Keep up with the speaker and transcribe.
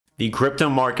The crypto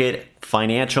market,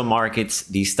 financial markets,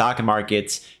 the stock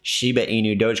markets, Shiba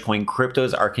Inu, Dogecoin,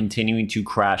 cryptos are continuing to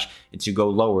crash and to go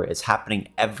lower. It's happening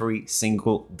every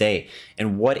single day.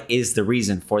 And what is the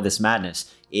reason for this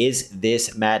madness? Is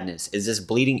this madness, is this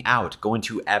bleeding out going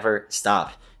to ever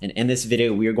stop? And in this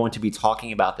video, we are going to be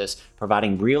talking about this,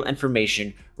 providing real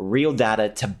information, real data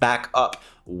to back up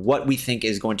what we think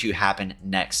is going to happen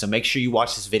next. So make sure you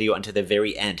watch this video until the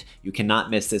very end. You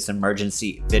cannot miss this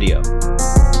emergency video.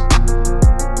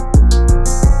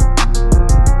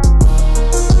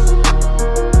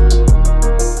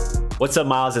 What's up,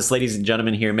 Myles? It's ladies and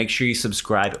gentlemen here. Make sure you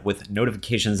subscribe with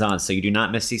notifications on so you do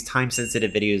not miss these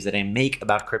time-sensitive videos that I make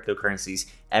about cryptocurrencies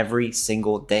every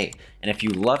single day. And if you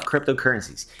love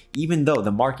cryptocurrencies, even though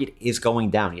the market is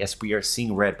going down, yes, we are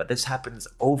seeing red, but this happens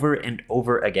over and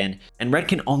over again. And red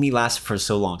can only last for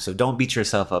so long, so don't beat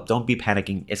yourself up. Don't be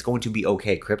panicking. It's going to be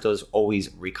okay. Cryptos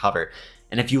always recover.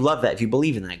 And if you love that, if you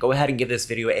believe in that, go ahead and give this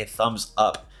video a thumbs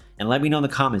up. And let me know in the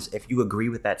comments if you agree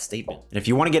with that statement. And if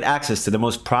you want to get access to the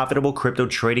most profitable crypto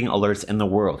trading alerts in the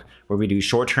world, where we do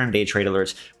short-term day trade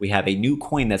alerts, we have a new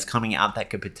coin that's coming out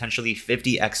that could potentially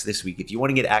 50x this week. If you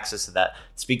want to get access to that,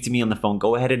 speak to me on the phone.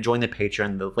 Go ahead and join the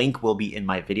Patreon. The link will be in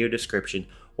my video description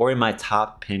or in my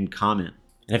top pinned comment.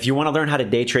 And if you want to learn how to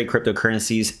day trade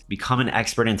cryptocurrencies, become an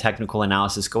expert in technical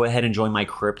analysis, go ahead and join my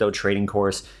crypto trading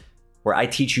course, where I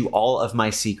teach you all of my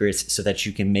secrets so that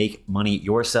you can make money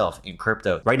yourself in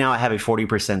crypto. Right now, I have a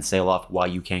 40% sale off while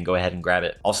you can. Go ahead and grab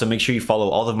it. Also, make sure you follow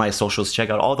all of my socials. Check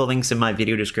out all the links in my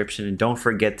video description. And don't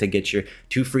forget to get your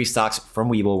 2 free stocks from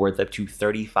WEBULL worth up to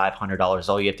 $3,500.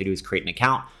 All you have to do is create an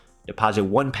account, deposit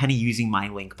 1 penny using my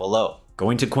link below.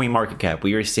 Going to CoinMarketCap,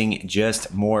 we are seeing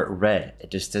just more red.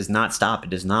 It just does not stop. It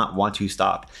does not want to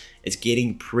stop. It's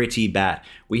getting pretty bad.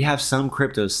 We have some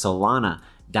cryptos, Solana,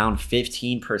 down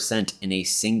 15% in a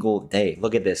single day.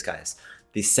 Look at this, guys.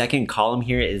 The second column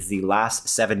here is the last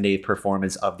 7-day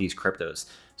performance of these cryptos.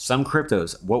 Some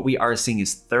cryptos, what we are seeing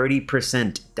is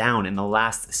 30% down in the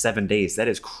last 7 days. That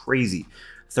is crazy.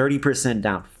 30%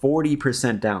 down,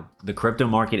 40% down. The crypto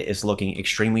market is looking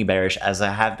extremely bearish. As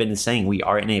I have been saying, we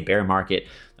are in a bear market.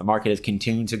 The market is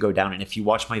continuing to go down. And if you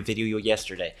watch my video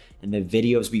yesterday and the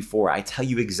videos before, I tell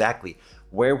you exactly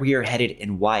where we are headed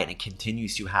and why, and it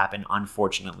continues to happen,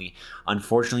 unfortunately.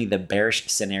 Unfortunately, the bearish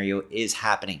scenario is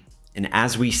happening. And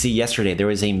as we see yesterday, there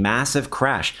was a massive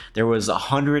crash. There was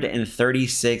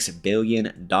 $136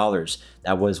 billion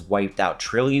that was wiped out.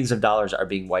 Trillions of dollars are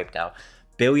being wiped out.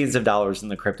 Billions of dollars in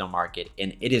the crypto market,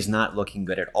 and it is not looking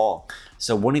good at all.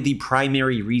 So one of the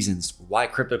primary reasons why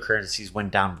cryptocurrencies went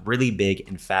down really big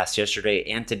and fast yesterday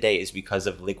and today is because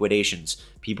of liquidations.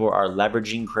 People are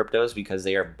leveraging cryptos because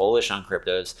they are bullish on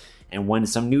cryptos. And when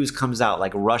some news comes out,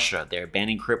 like Russia, they're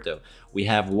banning crypto. We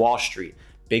have Wall Street,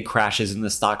 big crashes in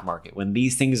the stock market. When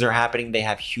these things are happening, they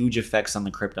have huge effects on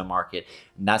the crypto market.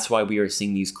 And that's why we are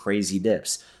seeing these crazy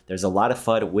dips. There's a lot of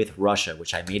FUD with Russia,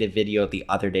 which I made a video the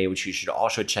other day, which you should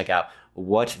also check out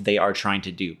what they are trying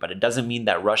to do. But it doesn't mean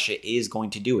that Russia is going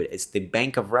to do it. It's the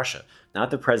Bank of Russia,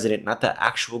 not the president, not the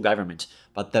actual government,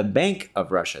 but the Bank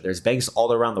of Russia. There's banks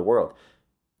all around the world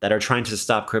that are trying to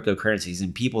stop cryptocurrencies,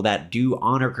 and people that do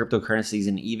honor cryptocurrencies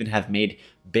and even have made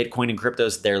Bitcoin and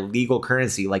cryptos their legal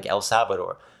currency, like El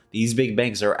Salvador. These big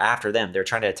banks are after them. They're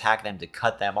trying to attack them to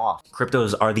cut them off.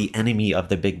 Cryptos are the enemy of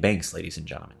the big banks, ladies and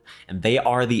gentlemen. And they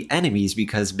are the enemies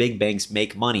because big banks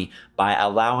make money by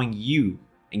allowing you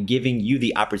and giving you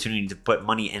the opportunity to put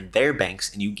money in their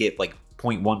banks, and you get like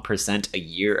 0.1% a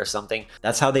year or something.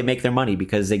 That's how they make their money,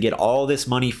 because they get all this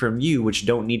money from you, which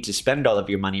don't need to spend all of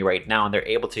your money right now. And they're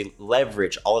able to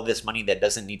leverage all of this money that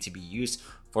doesn't need to be used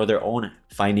for their own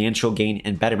financial gain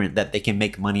and betterment, that they can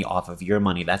make money off of your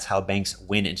money. That's how banks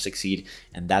win and succeed,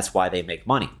 and that's why they make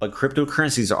money. But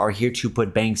cryptocurrencies are here to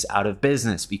put banks out of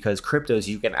business, because cryptos,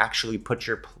 you can actually put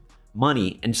your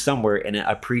money in somewhere and it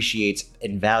appreciates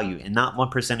in value, and not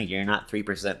 1% a year, not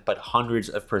 3%, but hundreds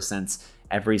of percents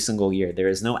every single year. There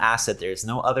is no asset, there is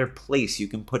no other place you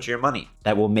can put your money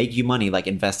that will make you money, like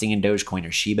investing in Dogecoin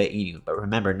or Shiba Inu. But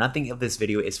remember, nothing of this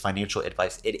video is financial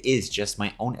advice. It is just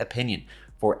my own opinion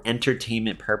for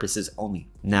entertainment purposes only.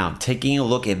 Now, taking a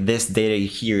look at this data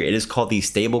here, it is called the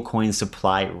stablecoin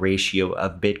supply ratio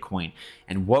of Bitcoin.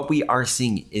 And what we are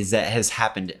seeing is that has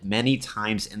happened many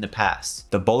times in the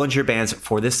past. The Bollinger Bands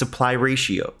for this supply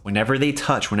ratio, whenever they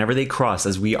touch, whenever they cross,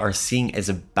 as we are seeing is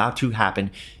about to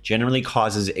happen, generally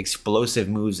causes explosive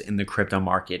moves in the crypto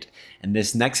market. And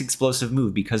this next explosive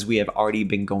move, because we have already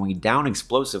been going down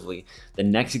explosively, the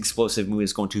next explosive move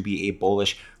is going to be a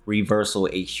bullish reversal,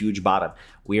 a huge bottom.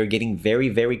 We are getting very,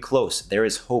 very close. There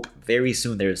is hope very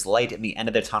soon. There is light in the end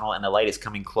of the tunnel, and the light is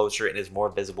coming closer and is more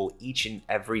visible each and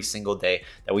every single day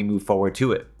that we move forward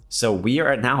to it. So we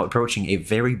are now approaching a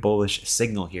very bullish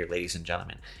signal here, ladies and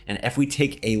gentlemen. And if we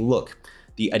take a look,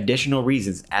 the additional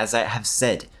reasons, as I have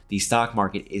said, the stock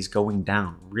market is going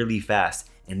down really fast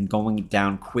and going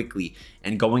down quickly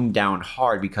and going down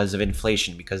hard because of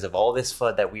inflation, because of all this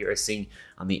FUD that we are seeing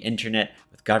on the internet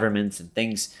with governments and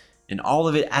things, and all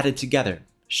of it added together.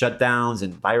 Shutdowns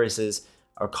and viruses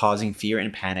are causing fear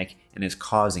and panic and is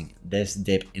causing this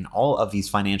dip in all of these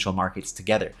financial markets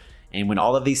together. And when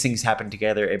all of these things happen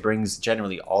together, it brings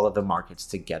generally all of the markets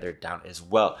together down as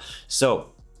well.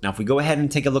 So now if we go ahead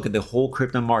and take a look at the whole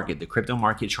crypto market, the crypto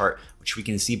market chart, which we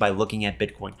can see by looking at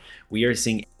Bitcoin, we are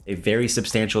seeing a very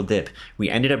substantial dip. We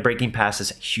ended up breaking past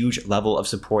this huge level of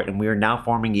support, and we are now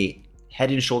forming a head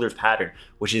and shoulders pattern,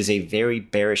 which is a very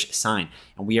bearish sign.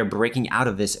 And we are breaking out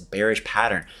of this bearish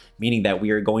pattern, meaning that we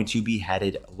are going to be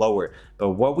headed lower.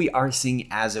 But what we are seeing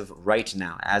as of right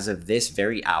now, as of this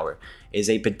very hour, is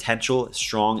a potential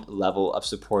strong level of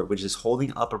support, which is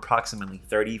holding up approximately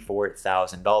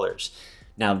 $34,000.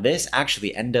 Now, this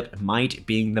actually might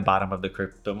being the bottom of the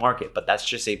crypto market, but that's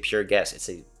just a pure guess. It's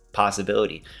a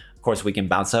possibility. Of course, we can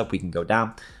bounce up, we can go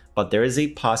down, but there is a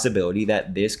possibility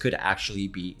that this could actually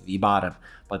be the bottom.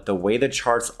 But the way the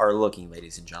charts are looking,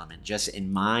 ladies and gentlemen, just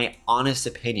in my honest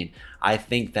opinion, I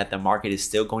think that the market is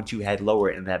still going to head lower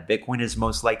and that Bitcoin is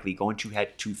most likely going to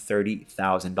head to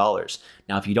 $30,000.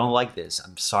 Now, if you don't like this,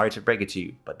 I'm sorry to break it to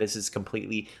you, but this is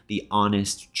completely the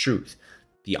honest truth.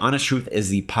 The honest truth is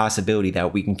the possibility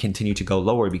that we can continue to go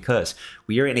lower because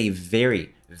we are in a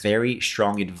very, very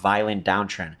strong and violent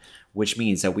downtrend, which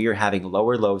means that we are having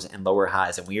lower lows and lower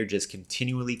highs, and we are just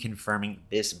continually confirming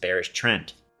this bearish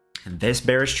trend. And this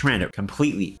bearish trend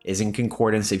completely is in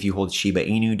concordance if you hold Shiba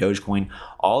Inu, DOGECOIN,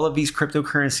 all of these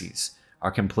cryptocurrencies are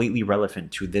completely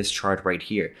relevant to this chart right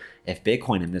here. If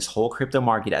Bitcoin and this whole crypto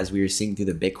market, as we are seeing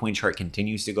through the Bitcoin chart,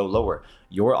 continues to go lower,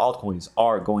 your altcoins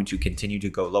are going to continue to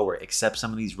go lower, except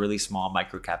some of these really small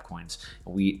micro cap coins.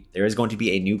 There is going to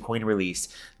be a new coin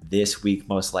released this week,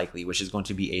 most likely, which is going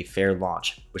to be a fair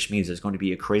launch, which means there's going to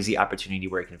be a crazy opportunity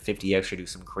where it can 50x or do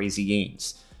some crazy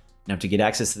gains. Now, to get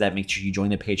access to that, make sure you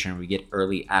join the Patreon. We get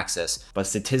early access. But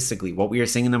statistically, what we are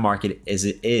seeing in the market is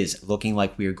it is looking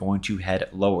like we are going to head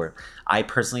lower. I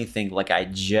personally think, like I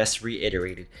just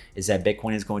reiterated, is that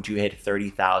Bitcoin is going to hit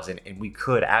 30,000, and we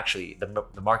could actually, the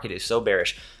market is so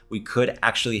bearish, we could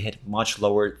actually hit much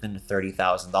lower than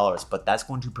 $30,000. But that's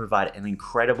going to provide an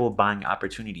incredible buying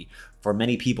opportunity for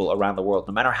many people around the world.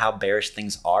 No matter how bearish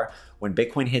things are, when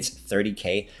Bitcoin hits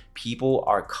 30K, people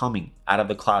are coming out of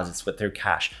the closets with their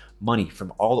cash, money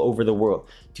from all over the world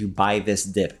to buy this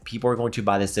dip. People are going to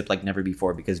buy this dip like never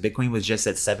before because Bitcoin was just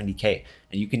at 70K,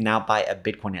 and you can now buy a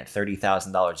Bitcoin at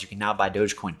 $30,000. You can now buy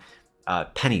Dogecoin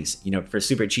pennies, for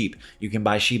super cheap. You can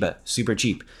buy Shiba super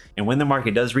cheap. And when the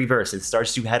market does reverse, it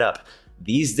starts to head up.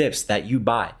 These dips that you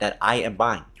buy, that I am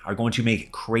buying, are going to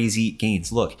make crazy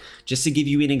gains. Look, just to give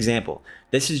you an example,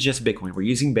 this is just Bitcoin. We're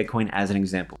using Bitcoin as an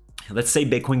example. Let's say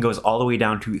Bitcoin goes all the way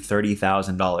down to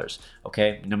 $30,000,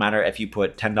 okay? No matter if you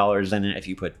put $10 in it, if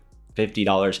you put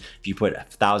 $50, if you put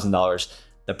 $1,000,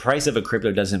 the price of a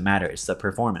crypto doesn't matter, it's the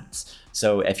performance.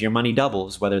 So if your money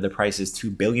doubles, whether the price is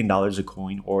 $2 billion a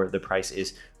coin or the price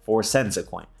is 4 cents a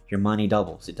coin, your money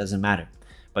doubles, it doesn't matter.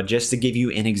 But just to give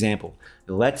you an example,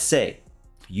 let's say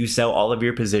you sell all of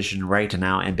your position right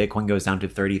now and Bitcoin goes down to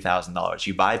 $30,000.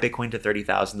 You buy Bitcoin to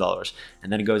 $30,000 and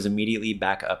then it goes immediately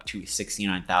back up to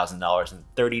 $69,000 in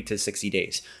 30 to 60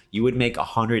 days. You would make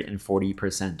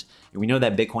 140%. And we know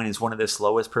that Bitcoin is one of the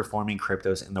slowest performing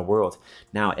cryptos in the world.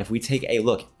 Now, if we take a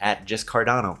look at just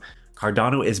Cardano,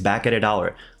 Cardano is back at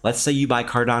 $1. Let's say you buy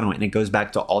Cardano and it goes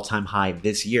back to all-time high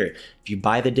this year. If you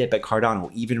buy the dip at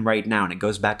Cardano, even right now, and it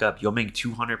goes back up, you'll make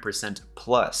 200%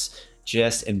 plus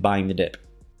just in buying the dip.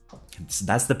 So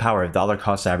that's the power of dollar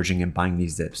cost averaging and buying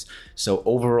these dips. So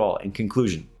overall, in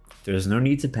conclusion, there's no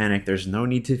need to panic, there's no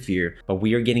need to fear, but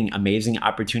we are getting amazing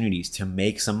opportunities to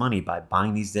make some money by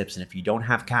buying these dips. And if you don't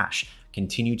have cash,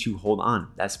 continue to hold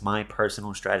on. That's my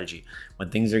personal strategy. When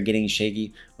things are getting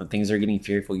shaky, when things are getting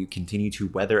fearful, you continue to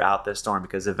weather out the storm,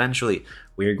 because eventually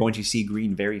we are going to see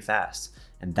green very fast.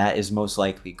 And that is most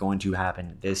likely going to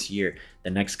happen this year, the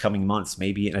next coming months,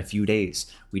 maybe in a few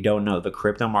days. We don't know. The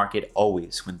crypto market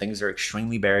always, when things are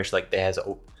extremely bearish like they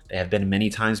have been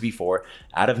many times before,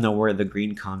 out of nowhere the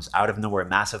green comes, out of nowhere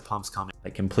massive pumps come.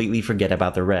 They completely forget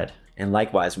about the red. And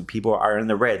likewise, when people are in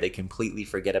the red, they completely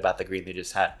forget about the green they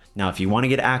just had. Now, if you want to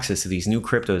get access to these new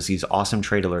cryptos, these awesome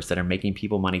trade alerts that are making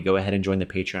people money, go ahead and join the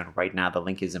Patreon right now. The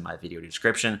link is in my video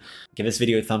description. Give this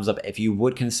video a thumbs up if you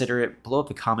would consider it. Blow up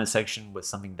the comment section with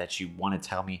something that you want to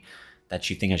tell me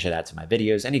that you think I should add to my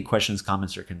videos. Any questions,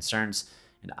 comments, or concerns.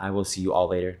 And I will see you all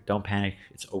later. Don't panic.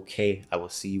 It's okay. I will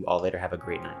see you all later. Have a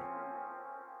great night.